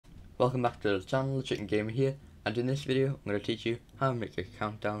Welcome back to the channel, The Chicken Gamer here, and in this video I'm going to teach you how to make a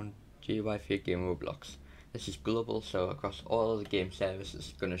countdown GUI for your game Roblox. This is global, so across all the game services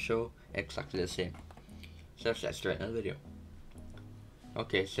it's going to show exactly the same. So let's get straight into the video.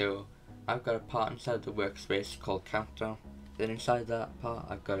 Okay, so I've got a part inside the workspace called countdown. Then inside that part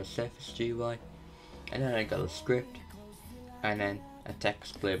I've got a surface GUI, and then I got a script, and then a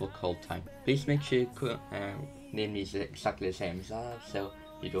text label called time. Please make sure you name these exactly the same as I have, so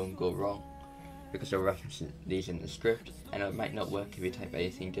you don't go wrong, because I'll reference these in the script and it might not work if you type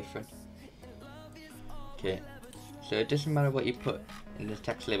anything different. Okay, so it doesn't matter what you put in the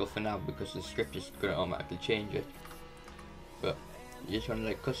text label for now because the script is going to automatically change it, but you just want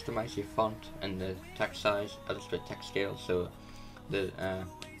to customize your font and the text size at a straight text scale so the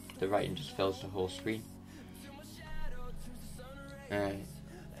writing just fills the whole screen.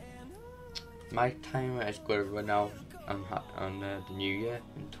 My timer is going to run out on the new year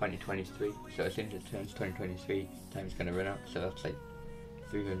in 2023, so as soon as it turns 2023, time's going to run out, so that's like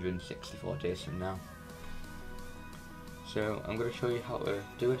 364 days from now. So I'm going to show you how to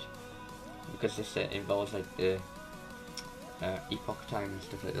do it, because this involves like the epoch time and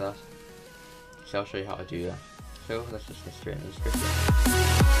stuff like that, so I'll show you how to do that. So let's just get straight into the script.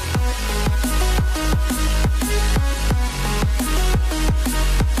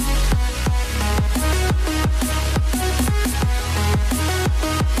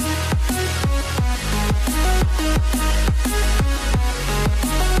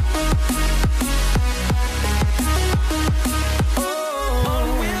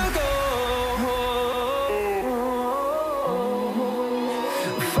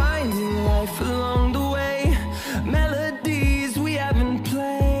 Along the way, melodies we haven't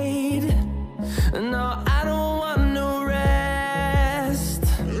played. No, I don't want no rest.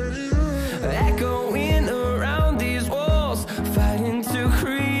 Echoing around these walls, fighting to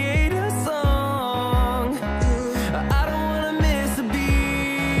create a song. I don't wanna miss a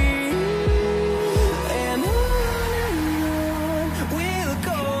beat. And on we'll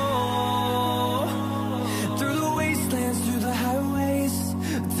go, through the wastelands, through the highways,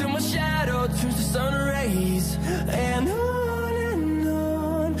 till my shadow turns to sun rays. And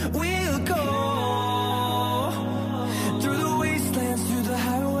on we'll go, through the wastelands, through the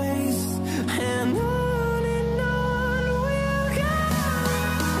highways, and on we'll go,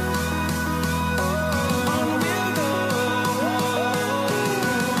 on we'll go.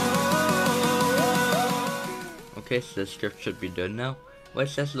 Okay, so the script should be done now. Where it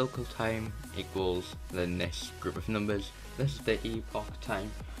says local time equals then this group of numbers, this is the epoch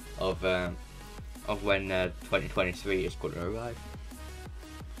time of when 2023 is going to arrive.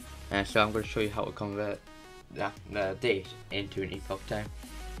 And so I'm going to show you how to convert that date into an epoch time,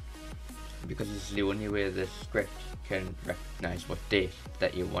 because this is the only way the script can recognize what date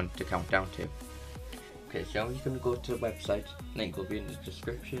that you want to count down to. Okay, so I'm just going to go to the website, link will be in the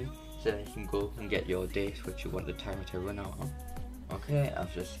description, so that you can go and get your date which you want the timer to run out on. Okay,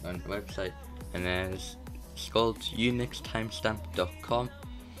 I've just gone to the website, and then it's called unixtimestamp.com.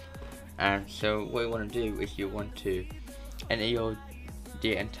 And so what you want to do is you want to enter your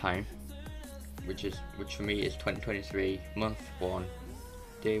date and time, which for me is 2023, month 1,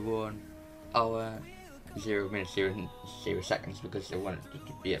 day 1, hour, 0 minutes, 0 seconds, because they want it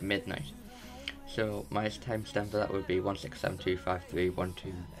to be at midnight. So my timestamp for that would be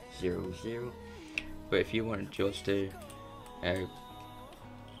 16725312000. But if you wanted just to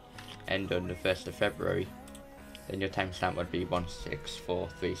end on the 1st of February, then your timestamp would be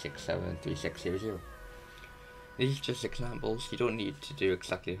 16436673600. These are just examples. You don't need to do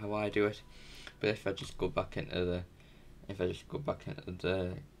exactly how I do it. But if I just go back into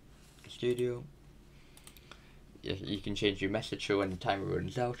the studio, you can change your message so when the timer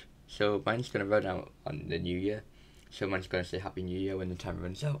runs out. So mine's gonna run out on the new year. So mine's gonna say Happy New Year when the timer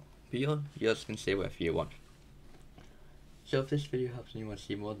runs out. But yours can say whatever you want. So if this video helps and you want to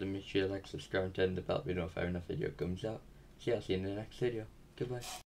see more, then make sure you like, subscribe, and turn the bell to know if another video comes out. So I'll see you in the next video. Goodbye.